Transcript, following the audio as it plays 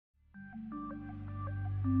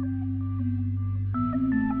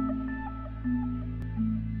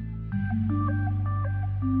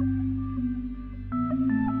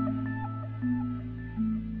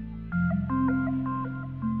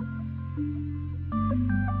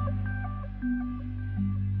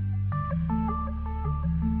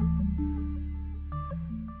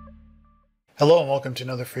Hello and welcome to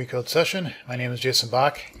another free code session. My name is Jason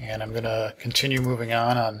Bach and I'm going to continue moving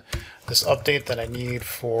on this update that I need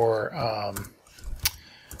for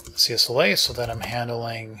CSLA so that I'm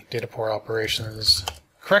handling data port operations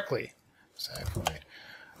correctly. Exactly.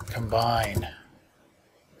 Combine.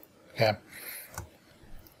 Okay.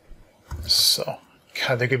 So,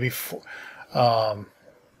 God, there could be four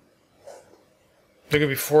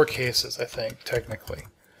cases, I think, technically.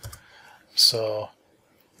 So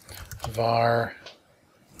var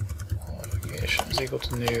qualification is equal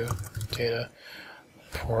to new data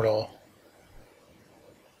portal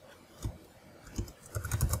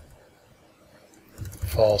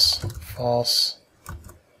false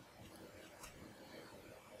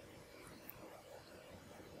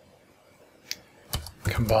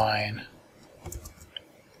combine.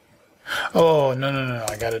 Oh, no,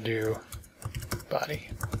 I gotta do body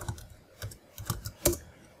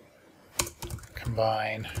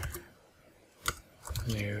combine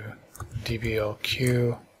new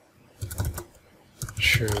DBLQ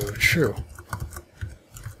true.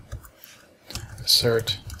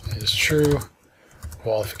 Assert is true.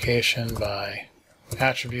 Qualification by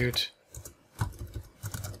attribute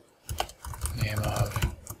name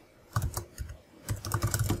of,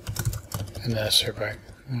 and then assert by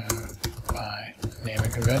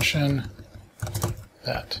naming convention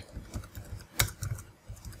that.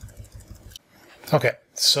 Okay,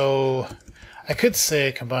 so I could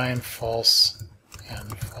say combine false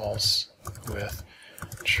and false with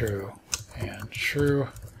true and true.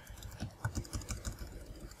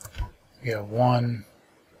 You have one.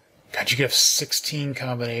 God, you have 16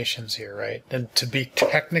 combinations here, right? And to be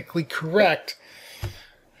technically correct,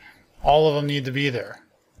 all of them need to be there.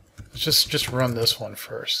 Let's just run this one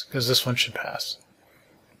first, because this one should pass.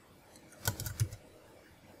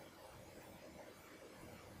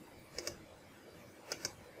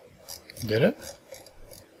 Did it?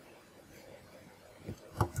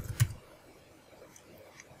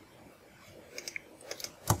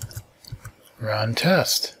 Run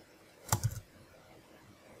test.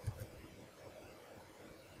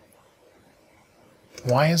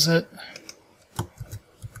 Why is it?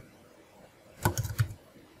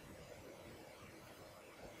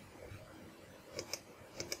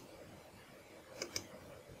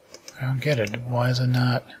 I don't get it. Why is it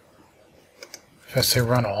not? If I say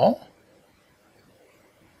run all?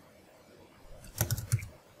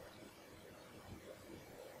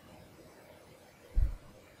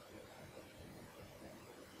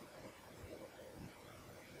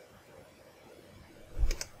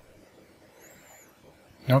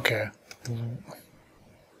 Okay.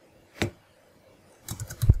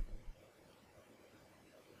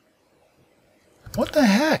 What the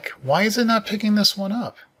heck? Why is it not picking this one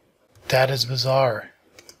up? That is bizarre.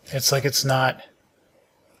 It's like it's not.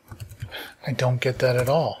 I don't get that at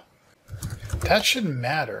all. That shouldn't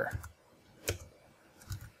matter.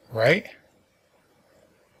 Right?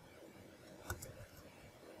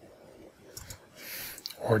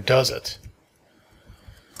 Or does it?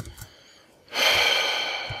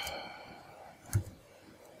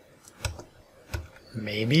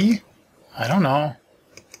 Maybe? I don't know.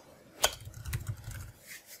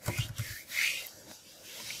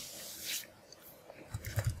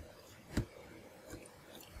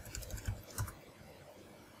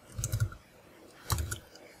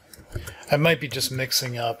 I might be just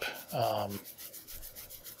mixing up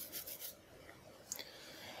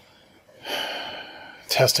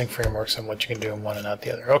testing frameworks and what you can do in one and not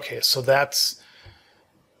the other. Okay, so that's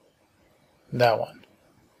that one.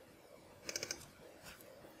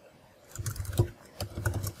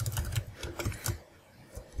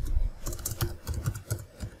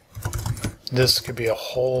 This could be a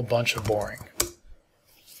whole bunch of boring.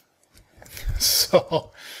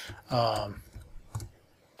 So,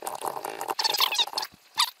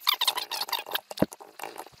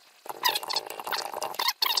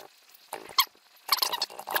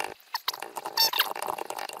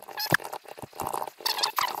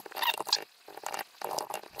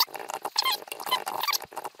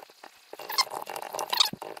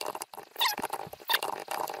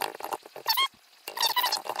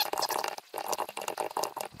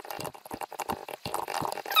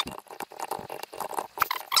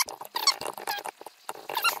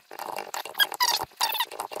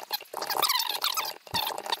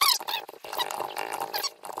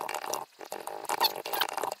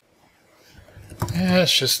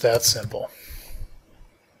 it's just that simple.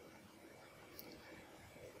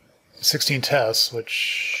 16 tests,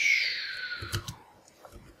 which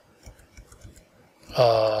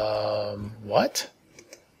what?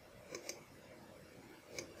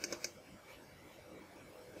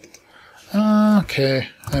 Okay,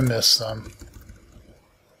 I missed some.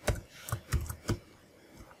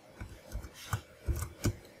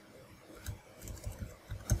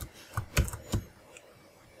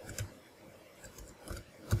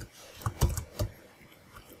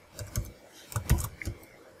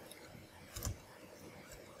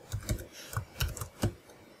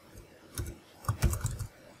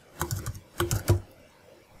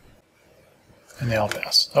 And they all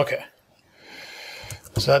pass. Okay.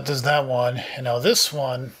 So that does that one. And now this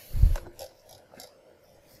one,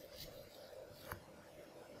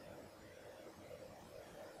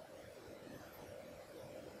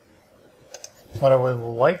 what I would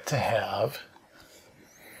like to have,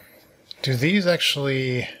 do these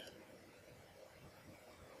actually,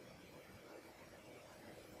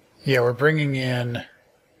 yeah, we're bringing in, if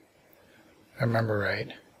I remember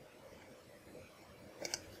right,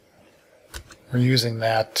 we're using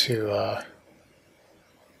that to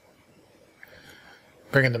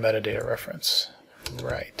bring in the metadata reference.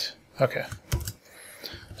 Right. Okay.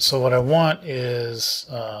 So what I want is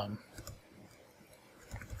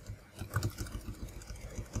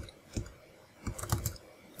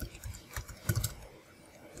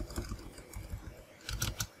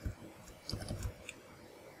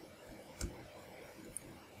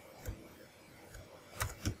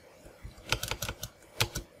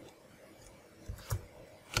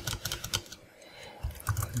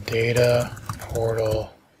data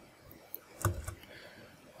portal.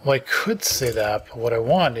 Well, I could say that, but what I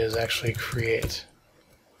want is actually create.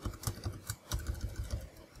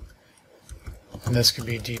 And this could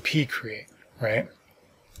be dp create, right?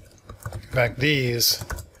 In fact, these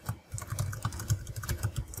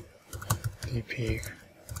dp,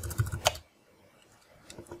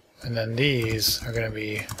 and then these are going to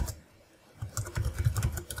be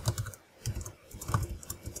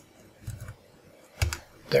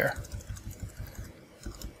there.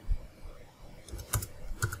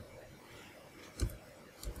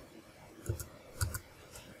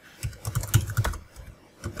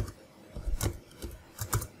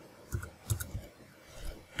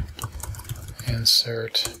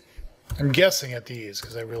 Insert. I'm guessing at these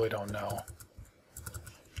because I really don't know.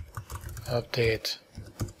 Update.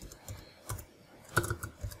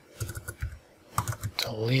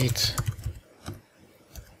 Delete.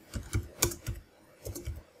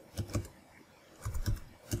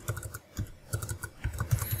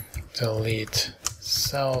 Delete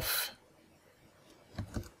self.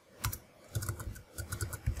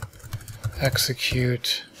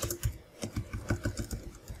 Execute.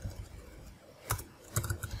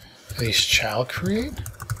 These child create.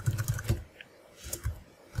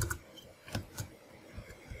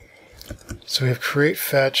 So we have create,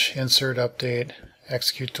 fetch, insert, update,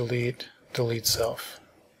 execute, delete, delete self.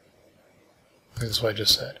 This is what I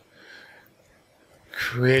just said.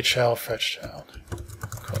 Create child, fetch child.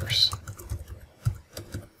 Of course.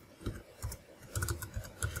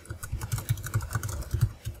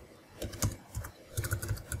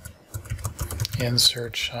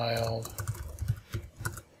 Insert child.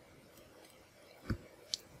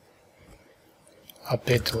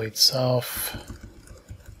 Update, delete self.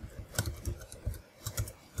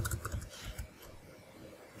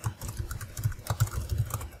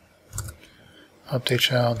 Update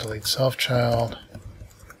child, delete self child.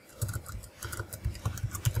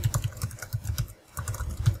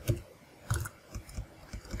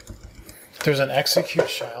 There's an execute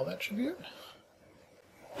child attribute?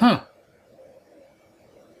 Huh.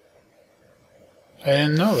 I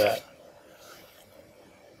didn't know that.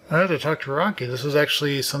 I had to talk to Rocky. This is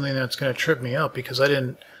actually something that's going to trip me up because I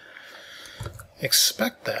didn't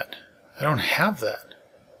expect that. I don't have that.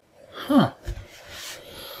 Huh.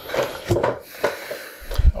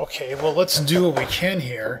 Okay, well, let's do what we can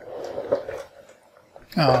here.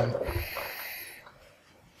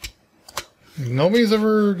 Nobody's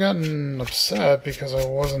ever gotten upset because I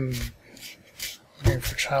wasn't looking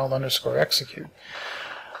for child underscore execute.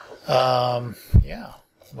 Yeah,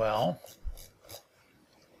 well,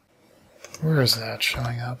 where is that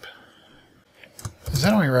showing up? Is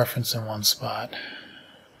that only referenced in one spot?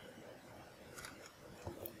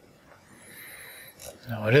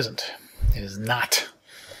 No, it isn't. It is not.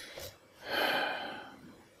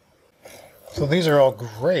 So these are all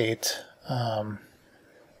great. So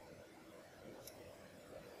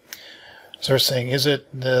we're saying, is it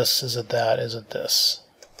this, is it that, is it this?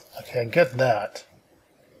 Okay, I get that.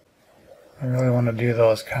 I really want to do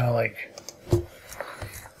those kind of like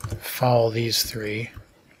follow these three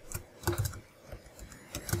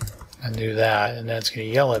and do that, and then it's going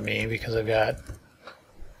to yell at me because I've got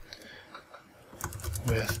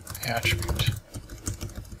with attribute.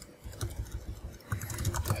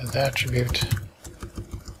 with attribute,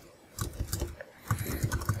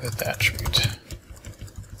 with attribute.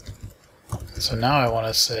 So now I want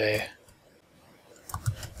to say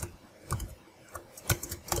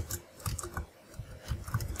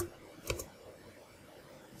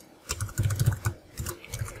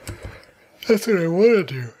that's what I want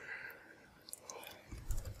to do.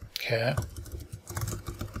 Okay.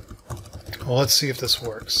 Well, let's see if this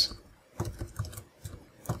works.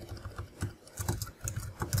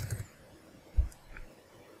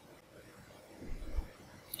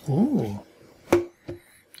 Ooh.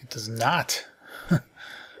 It does not.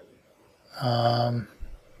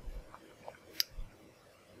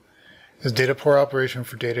 Is data pour operation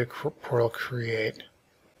for data portal create?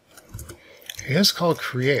 It is called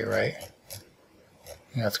create, right?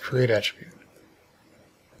 Yeah, it's create attribute.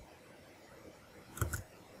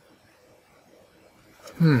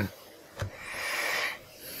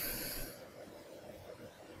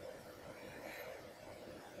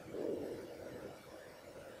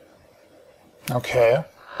 Okay.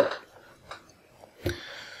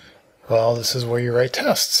 Well, this is where you write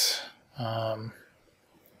tests.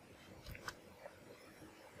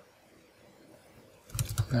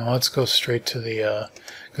 Now let's go straight to the,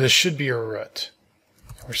 because this should be a root.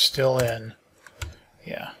 We're still in,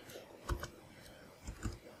 yeah.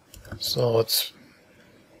 So let's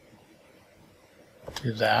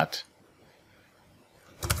do that.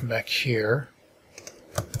 Come back here.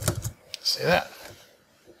 Say that.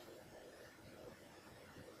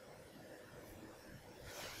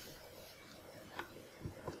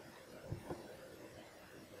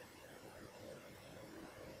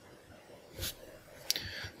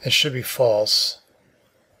 It should be false.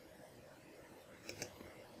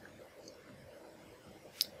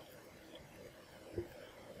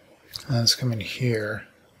 And let's come in here,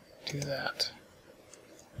 do that.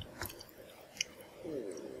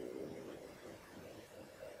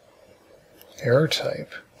 Error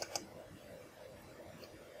type.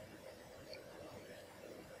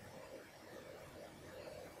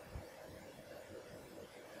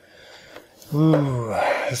 Ooh,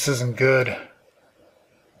 this isn't good.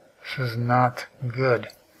 This is not good.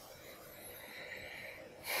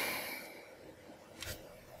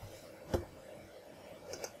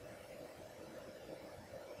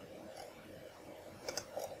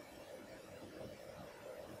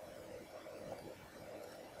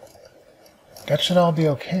 That should all be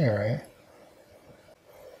okay, right?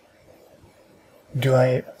 Do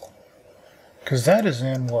I... Because that is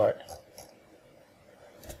in what?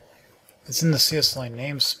 It's in the CSLA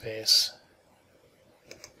namespace.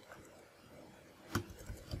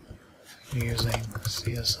 Using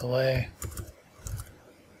CSLA.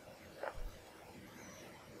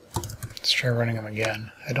 Let's try running them again.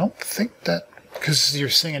 I don't think that... Because you're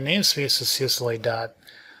saying a namespace is CSLA dot.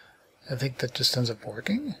 I think that just ends up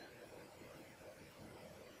working.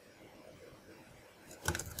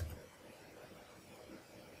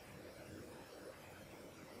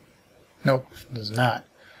 Nope, it does not.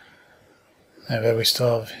 I bet we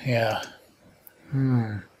still have, yeah.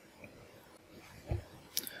 I'm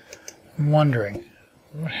wondering,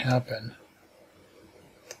 what happened?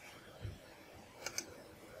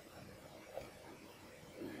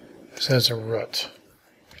 It says a root.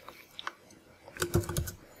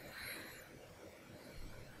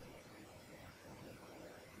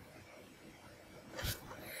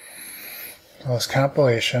 Well, it's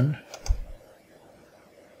compilation.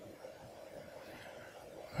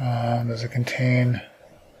 Does it contain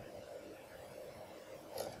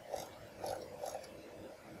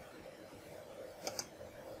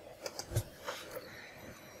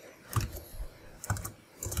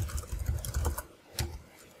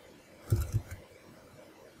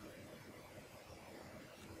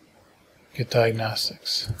get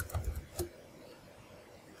diagnostics?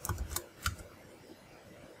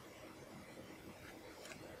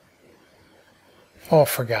 Oh,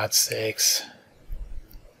 for God's sakes.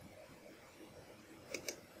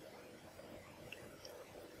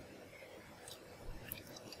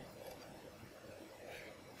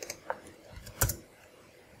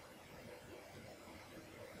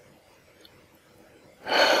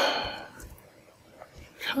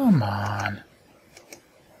 Come on.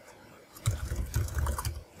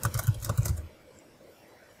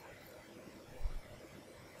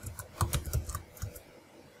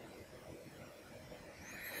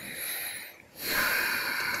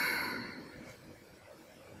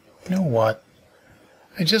 You know what?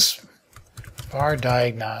 I just var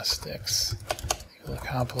diagnostics. Equal to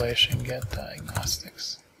compilation get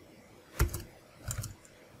diagnostics.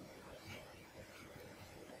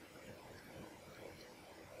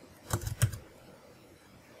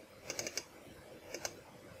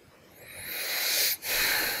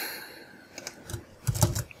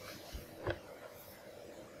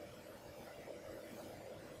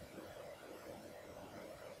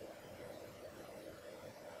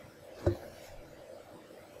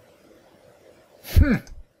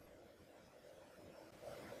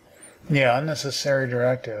 Yeah, unnecessary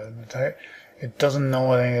directive. It doesn't know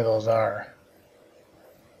what any of those are.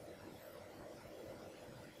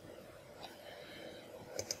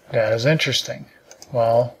 That is interesting.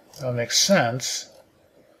 Well, that makes sense.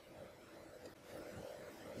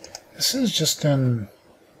 This is just in,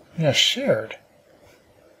 yeah, shared.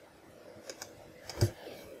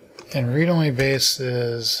 And read-only base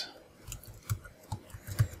is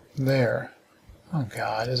there. Oh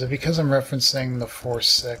God, is it because I'm referencing the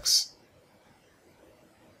 4.6?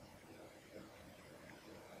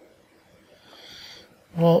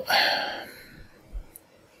 Well,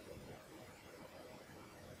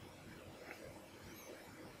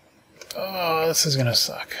 oh, this is gonna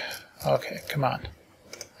suck. Okay, come on.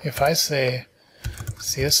 If I say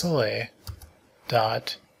CSLA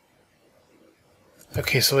dot,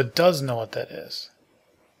 okay, so it does know what that is.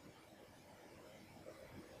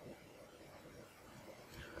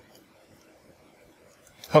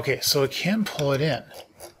 Okay, so it can pull it in.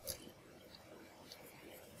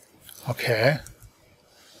 Okay.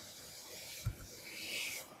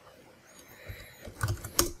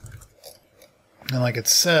 And like it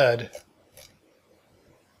said,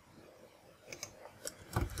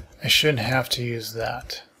 I shouldn't have to use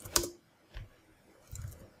that.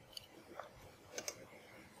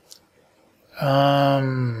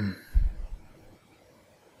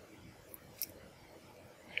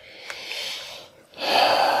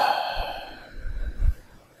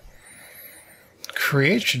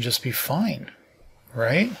 Create should just be fine,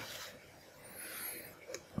 right?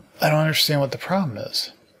 I don't understand what the problem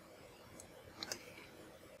is.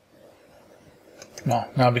 No,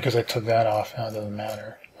 not because I took that off. Now it doesn't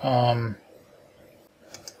matter. The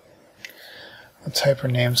type or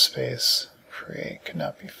namespace create could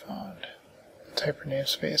not be found. The type or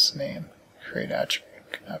namespace name create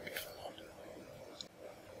attribute could not be found.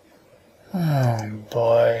 Oh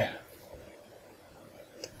boy.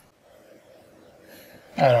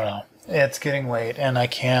 I don't know. It's getting late and I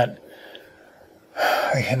cannot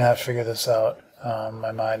figure this out.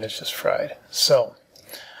 My mind is just fried. So,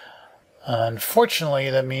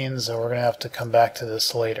 unfortunately, that means that we're going to have to come back to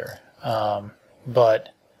this later. But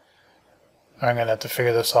I'm going to have to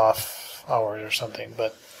figure this off hours or something.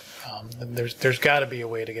 But there's got to be a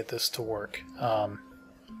way to get this to work.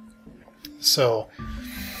 So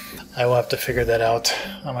I will have to figure that out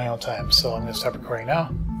on my own time. So I'm going to stop recording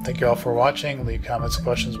now. Thank you all for watching. Leave comments and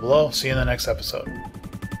questions below. See you in the next episode.